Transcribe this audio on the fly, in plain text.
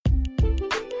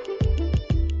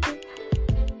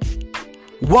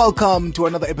Welcome to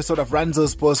another episode of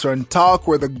Ranzo's Post Run Talk,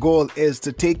 where the goal is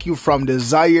to take you from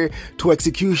desire to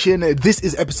execution. This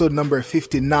is episode number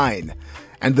 59,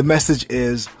 and the message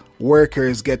is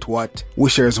workers get what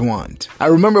wishers want. I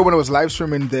remember when I was live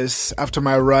streaming this after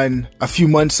my run a few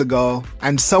months ago,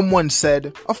 and someone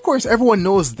said, of course, everyone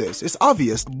knows this. It's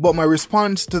obvious. But my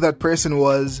response to that person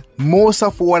was, most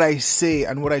of what I say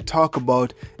and what I talk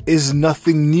about is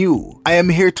nothing new. I am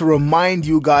here to remind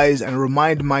you guys and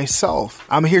remind myself.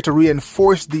 I'm here to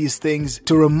reinforce these things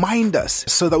to remind us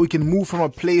so that we can move from a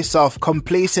place of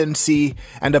complacency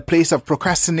and a place of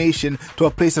procrastination to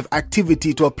a place of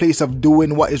activity, to a place of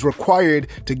doing what is required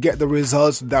to get the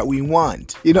results that we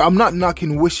want. I'm not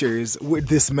knocking wishers with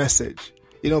this message.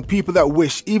 People that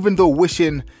wish, even though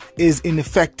wishing is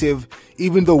ineffective,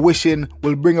 even though wishing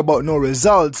will bring about no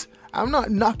results, I'm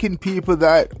not knocking people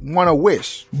that want to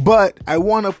wish, but I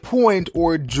want to point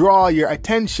or draw your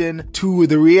attention to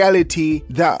the reality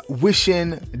that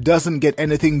wishing doesn't get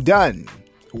anything done.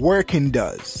 Working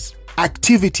does.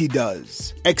 Activity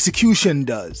does. Execution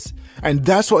does. And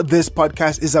that's what this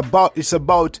podcast is about. It's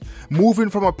about moving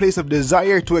from a place of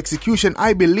desire to execution.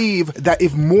 I believe that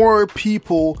if more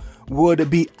people would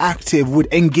be active, would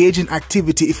engage in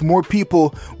activity, if more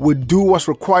people would do what's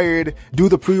required, do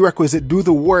the prerequisite, do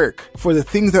the work for the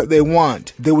things that they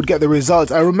want, they would get the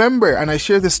results. I remember, and I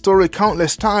share this story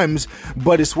countless times,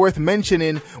 but it's worth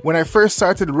mentioning, when I first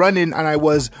started running and I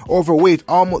was overweight,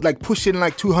 almost like pushing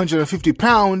like 250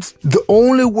 pounds, the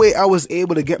only way I was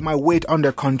able to get my weight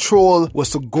under control was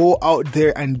to go out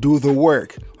there and do the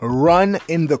work. Run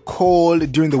in the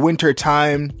cold during the winter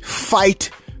time,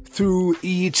 fight through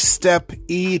each step,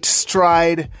 each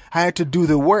stride. I had to do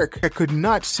the work. I could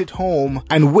not sit home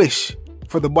and wish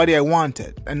for the body I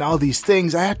wanted and all these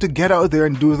things. I had to get out there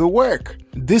and do the work.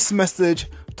 This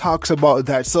message talks about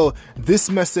that. So this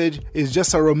message is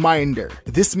just a reminder.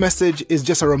 This message is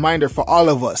just a reminder for all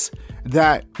of us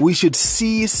that we should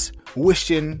cease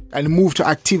wishing and move to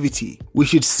activity. We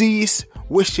should cease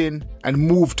wishing and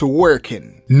move to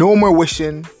working. No more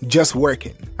wishing, just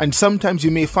working. And sometimes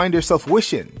you may find yourself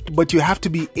wishing, but you have to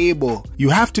be able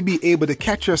to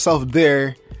catch yourself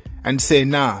there and say,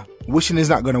 nah, wishing is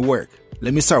not going to work.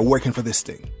 Let me start working for this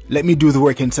thing. Let me do the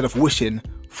work instead of wishing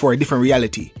for a different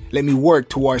reality. Let me work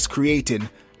towards creating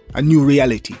a new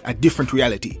reality, a different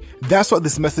reality. That's what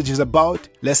this message is about.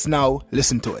 Let's now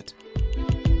listen to it.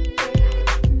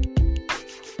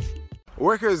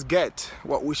 Workers get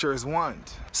what wishers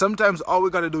want. Sometimes all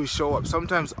we gotta do is show up.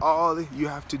 Sometimes all you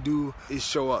have to do is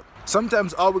show up.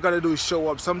 Sometimes all we gotta do is show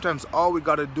up. Sometimes all we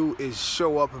gotta do is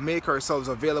show up, make ourselves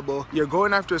available. You're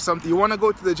going after something. You wanna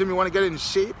go to the gym, you wanna get in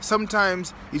shape.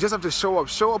 Sometimes you just have to show up.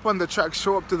 Show up on the track,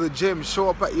 show up to the gym, show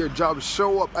up at your job,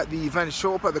 show up at the event,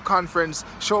 show up at the conference,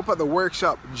 show up at the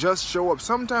workshop. Just show up.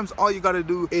 Sometimes all you gotta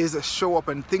do is show up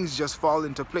and things just fall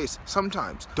into place.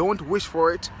 Sometimes. Don't wish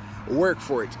for it. Work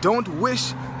for it. Don't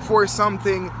wish for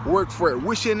something, work for it.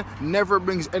 Wishing never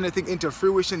brings anything into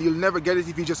fruition. You'll never get it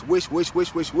if you just wish.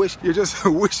 You're just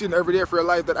wishing every day for your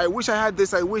life that I wish I had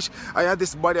this, I wish I had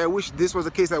this body, I wish this was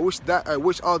the case, I wish that, I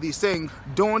wish all these things.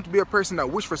 Don't be a person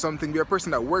that wish for something, be a person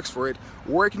that works for it.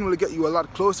 Working will get you a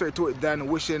lot closer to it than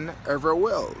wishing ever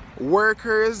will.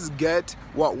 Workers get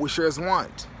what wishers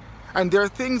want. And there are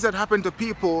things that happen to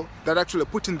people that actually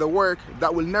put in the work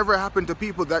that will never happen to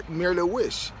people that merely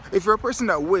wish. If you're a person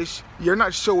that wish, you're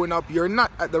not showing up, you're not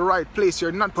at the right place,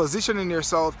 you're not positioning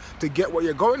yourself to get what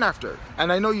you're going after.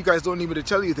 And I know you guys don't need me to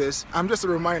tell you this. I'm just a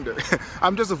reminder.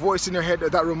 I'm just a voice in your head,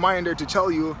 that reminder to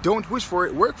tell you, don't wish for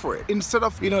it, work for it. Instead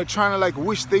of, trying to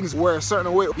wish things were a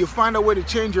certain way, you find a way to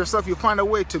change yourself, you find a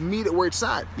way to meet it where it's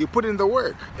at. You put in the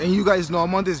work. And you guys know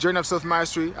I'm on this journey of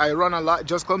self-mastery. I run a lot,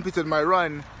 just completed my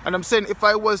run. And I'm saying if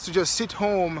I was to just sit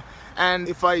home and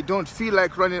if I don't feel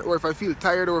like running, or if I feel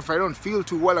tired, or if I don't feel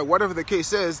too well, or whatever the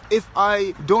case is, if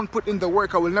I don't put in the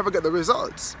work, I will never get the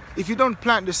results. If you don't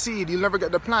plant the seed, you'll never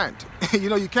get the plant.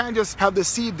 You can't just have the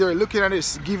seed there looking at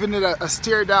it, giving it a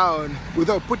stare down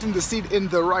without putting the seed in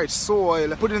the right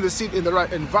soil, putting the seed in the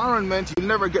right environment. You'll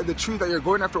never get the tree that you're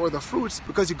going after or the fruits,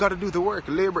 because you got to do the work.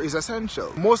 Labor is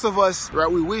essential. Most of us, right,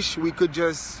 we wish we could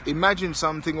just imagine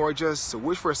something or just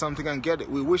wish for something and get it.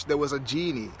 We wish there was a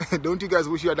genie. Don't you guys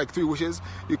wish you had like 3 wishes?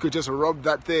 You could just rub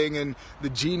that thing and the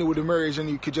genie would emerge and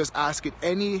you could just ask it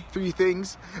any 3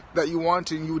 things that you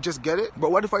want and you would just get it?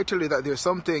 But what if I tell you that there's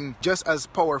something just as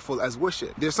powerful as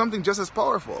wishing. There's something just as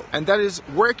powerful, and that is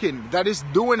working, that is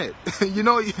doing it.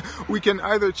 We can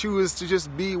either choose to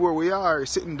just be where we are,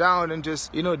 sitting down and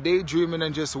just, daydreaming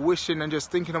and just wishing and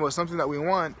just thinking about something that we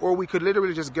want, or we could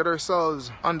literally just get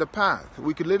ourselves on the path.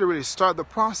 We could literally start the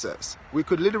process. We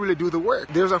could literally do the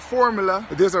work. There's a formula,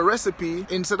 there's a recipe.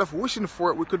 Instead of wishing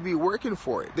for it, we could be working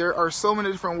for it. There are so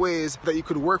many different ways that you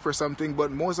could work for something,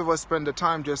 but most of us spend the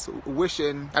time just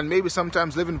wishing, and maybe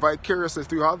sometimes living vicariously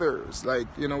through others, like,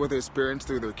 whether it's parents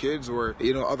through their kids, or,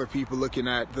 other people looking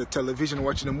at the television,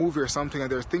 watching a movie or something,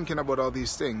 and they're thinking about all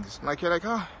these things. Like, you're like,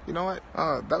 you know what?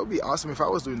 That would be awesome if I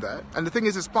was doing that. And the thing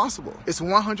is, it's possible. It's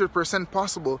 100%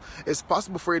 possible. It's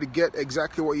possible for you to get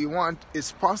exactly what you want.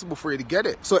 It's possible for you to get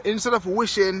it. So instead of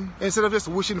just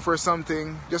wishing for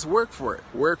something, just work for it.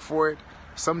 Work for it.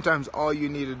 Sometimes all you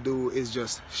need to do is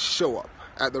just show up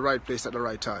at the right place at the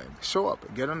right time. Show up,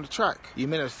 get on the track. You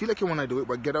may not feel like you want to do it,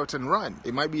 but get out and run.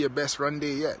 It might be your best run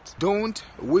day yet. Don't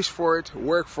wish for it,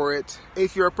 work for it.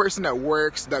 If you're a person that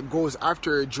works, that goes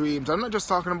after your dreams, I'm not just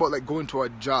talking about like going to a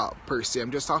job per se.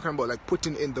 I'm just talking about like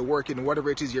putting in the work in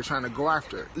whatever it is you're trying to go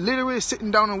after. Literally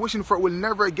sitting down and wishing for it will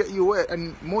never get you it,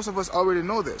 and most of us already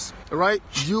know this, right?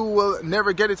 You will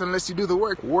never get it unless you do the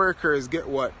work. Workers get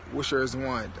what wishers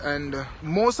want. And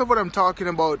most of what I'm talking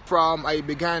about from I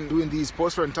began doing these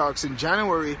post-run talks in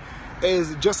January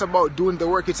is just about doing the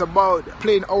work. It's about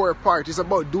playing our part. It's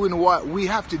about doing what we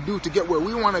have to do to get where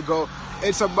we want to go.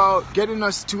 It's about getting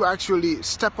us to actually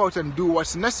step out and do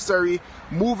what's necessary,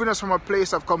 moving us from a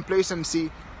place of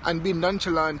complacency and being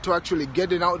nonchalant to actually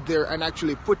getting out there and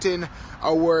actually putting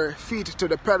our feet to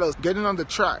the pedals, getting on the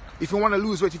track. If you want to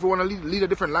lose weight, if you want to lead a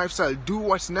different lifestyle, do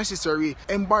what's necessary,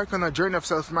 embark on a journey of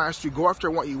self-mastery, go after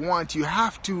what you want. You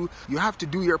have to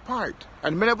do your part.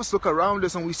 And many of us look around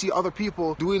us and we see other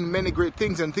people doing many great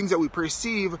things and things that we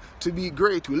perceive to be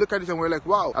great. We look at it and we're like,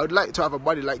 wow, I would like to have a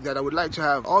body like that. I would like to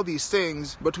have all these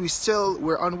things, but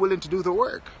we're unwilling to do the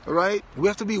work, right? We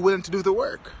have to be willing to do the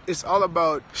work. It's all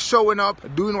about showing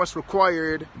up, doing what's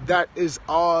required. That is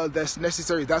all that's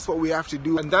necessary. That's what we have to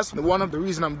do. And that's one of the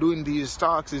reasons I'm doing these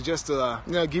talks, is just to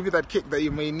give you that kick that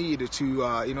you may need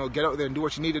to get out there and do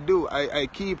what you need to do. I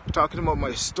keep talking about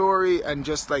my story and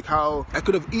just like how I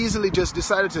could have easily just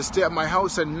decided to stay at my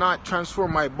house and not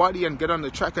transform my body and get on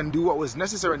the track and do what was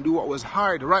necessary and do what was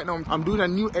hard. Right now I'm doing a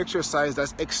new exercise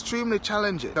that's extremely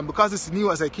challenging, and because it's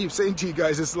new, as I keep saying to you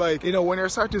guys, it's like, when you're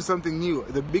starting something new,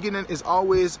 the beginning is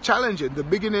always challenging. The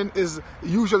beginning is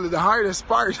usually the hardest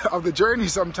part of the journey.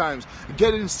 Sometimes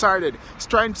getting started,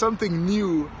 trying something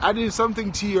new, adding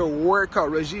something to your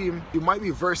workout regime. You might be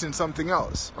versed in something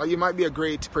else, or you might be a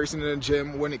great person in the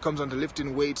gym when it comes on to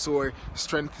lifting weights or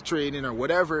strength training or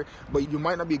whatever, but you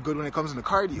might not be good when it comes to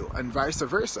cardio, and vice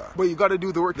versa. But you got to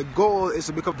do the work. The goal is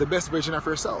to become the best version of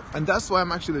yourself, and that's why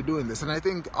I'm actually doing this. And I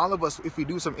think all of us, if we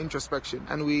do some introspection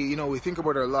and we think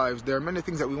about our lives, there are many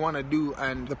things that we want to do,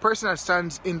 and the person that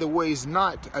stands in the way is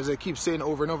not, as I keep saying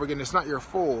over and over again, it's not your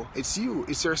foe, it's you,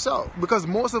 it's yourself. Because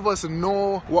most of us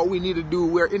know what we need to do.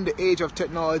 We're in the age of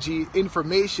technology,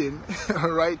 information,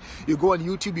 right? You go on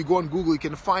YouTube, you go on Google, you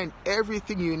can find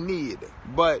everything you need.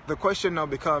 But the question now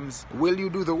becomes, will you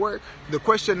do the work? The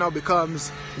question now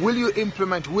becomes, will you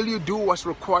implement? Will you do what's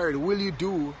required? Will you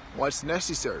do what's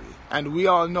necessary? And we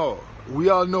all know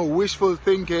wishful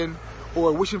thinking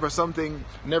or wishing for something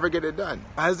never get it done.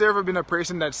 Has there ever been a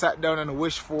person that sat down and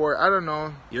wished for, I don't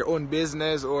know, your own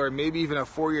business, or maybe even a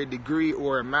 4-year degree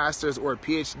or a master's or a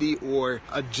PhD or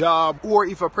a job? Or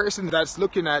if a person that's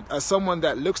looking at someone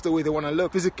that looks the way they want to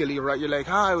look physically, right? You're like,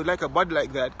 I would like a body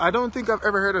like that. I don't think I've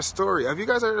ever heard a story. Have you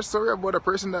guys heard a story about a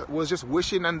person that was just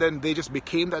wishing and then they just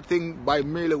became that thing by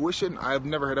merely wishing? I've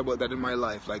never heard about that in my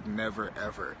life. Like, never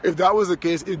ever. If that was the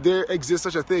case, if there exists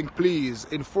such a thing, please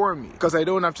inform me, because I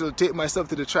don't have to take myself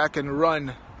to the track and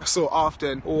run so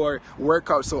often, or work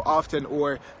out so often,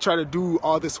 or try to do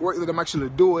all this work that I'm actually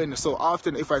doing so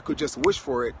often if I could just wish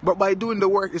for it. But by doing the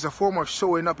work, it's a form of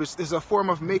showing up. It's a form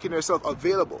of making yourself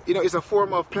available. It's a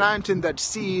form of planting that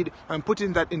seed and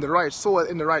putting that in the right soil,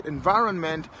 in the right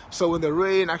environment, so when the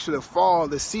rain actually falls,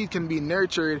 the seed can be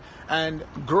nurtured and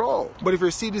grow. But if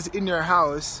your seed is in your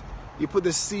house, you put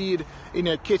the seed in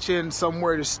your kitchen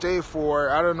somewhere to stay for,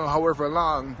 I don't know, however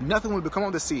long, nothing will become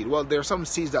of the seed. Well, there are some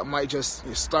seeds that might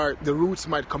just start, the roots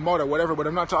might come out or whatever, but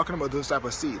I'm not talking about those type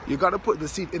of seeds. You got to put the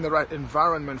seed in the right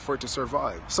environment for it to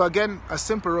survive. So again, a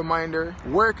simple reminder,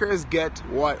 workers get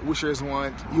what wishers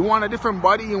want. You want a different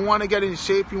body, you want to get in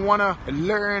shape, you want to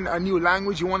learn a new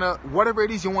language, you want to, whatever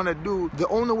it is you want to do, the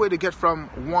only way to get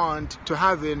from want to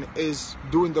having is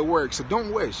doing the work. So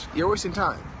don't wish. You're wasting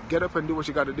time. Get up and do what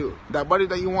you got to do. That body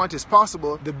that you want is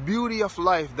possible. The beauty of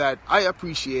life that I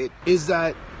appreciate is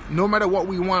that no matter what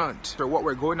we want or what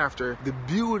we're going after, the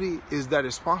beauty is that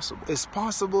it's possible. It's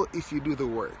possible if you do the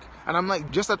work. And I'm like,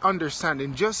 just that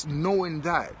understanding, just knowing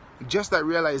that, just that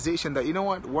realization that, you know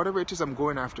what, whatever it is I'm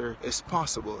going after is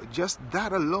possible. Just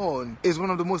that alone is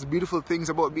one of the most beautiful things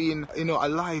about being,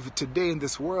 alive today in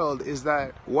this world, is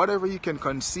that whatever you can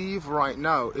conceive right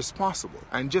now is possible.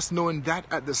 And just knowing that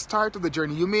at the start of the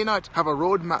journey, you may not have a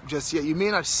roadmap just yet. You may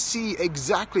not see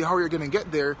exactly how you're going to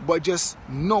get there, but just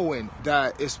knowing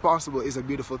that it's possible is a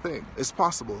beautiful thing. It's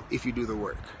possible if you do the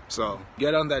work. So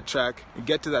get on that track,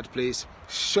 get to that place,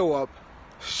 show up,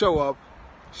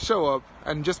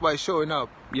 and just by showing up,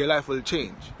 your life will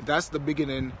change. That's the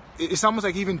beginning. It's almost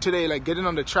like even today, like getting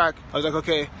on the track, I was like,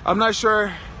 okay, I'm not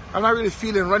sure, I'm not really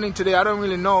feeling running today. I don't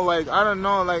really know,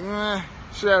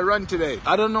 should I run today?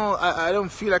 I don't know, I don't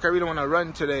feel like I really want to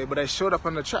run today, but I showed up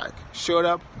on the track. Showed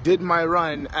up, did my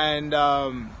run, and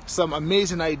some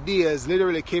amazing ideas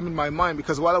literally came in my mind,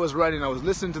 because while I was running, I was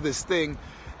listening to this thing.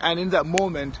 And in that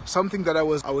moment, something that I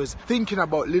was thinking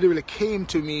about literally came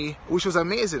to me, which was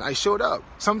amazing. I showed up.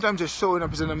 Sometimes just showing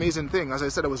up is an amazing thing. As I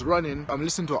said, I was running. I'm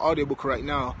listening to an audiobook right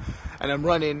now, and I'm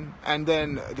running. And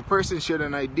then the person shared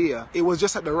an idea. It was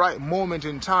just at the right moment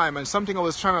in time, and something I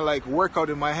was trying to work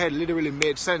out in my head literally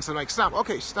made sense. I'm like, stop.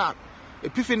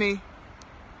 Epiphany.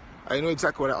 I know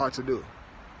exactly what I ought to do.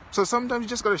 So sometimes you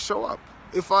just gotta show up.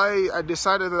 If I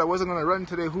decided that I wasn't going to run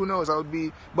today, who knows,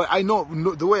 but I know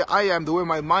the way I am, the way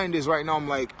my mind is right now, I'm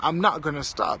like, I'm not going to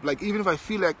stop. Like, even if I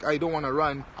feel like I don't want to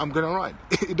run, I'm going to run.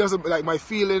 It doesn't, my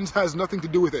feelings has nothing to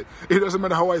do with it. It doesn't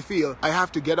matter how I feel. I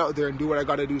have to get out there and do what I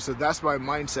got to do. So that's my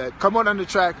mindset. Come on the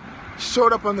track,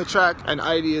 showed up on the track, and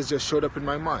ideas just showed up in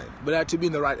my mind. But I had to be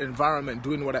in the right environment,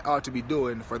 doing what I ought to be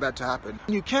doing for that to happen.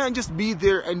 You can't just be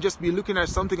there and just be looking at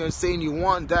something and saying you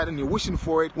want that and you're wishing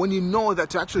for it, when you know that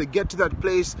to actually get to that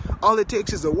place, all it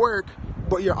takes is the work,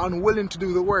 but you're unwilling to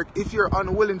do the work. If you're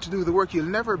unwilling to do the work, you'll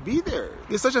never be there.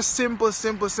 It's such a simple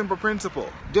principle.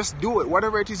 Just do it.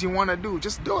 Whatever it is you want to do,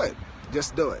 just do it.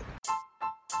 Just do it.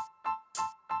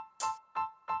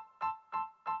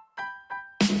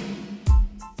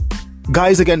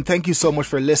 Guys, again, thank you so much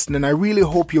for listening. I really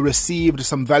hope you received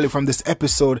some value from this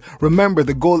episode. Remember,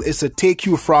 the goal is to take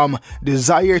you from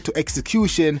desire to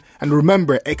execution. And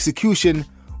remember, execution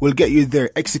will get you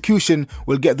there. Execution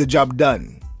will get the job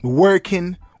done.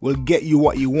 Working will get you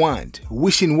what you want.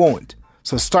 Wishing won't.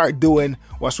 So start doing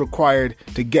what's required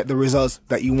to get the results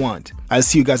that you want. I'll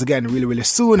see you guys again really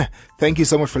soon. Thank you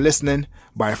so much for listening.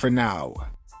 Bye for now.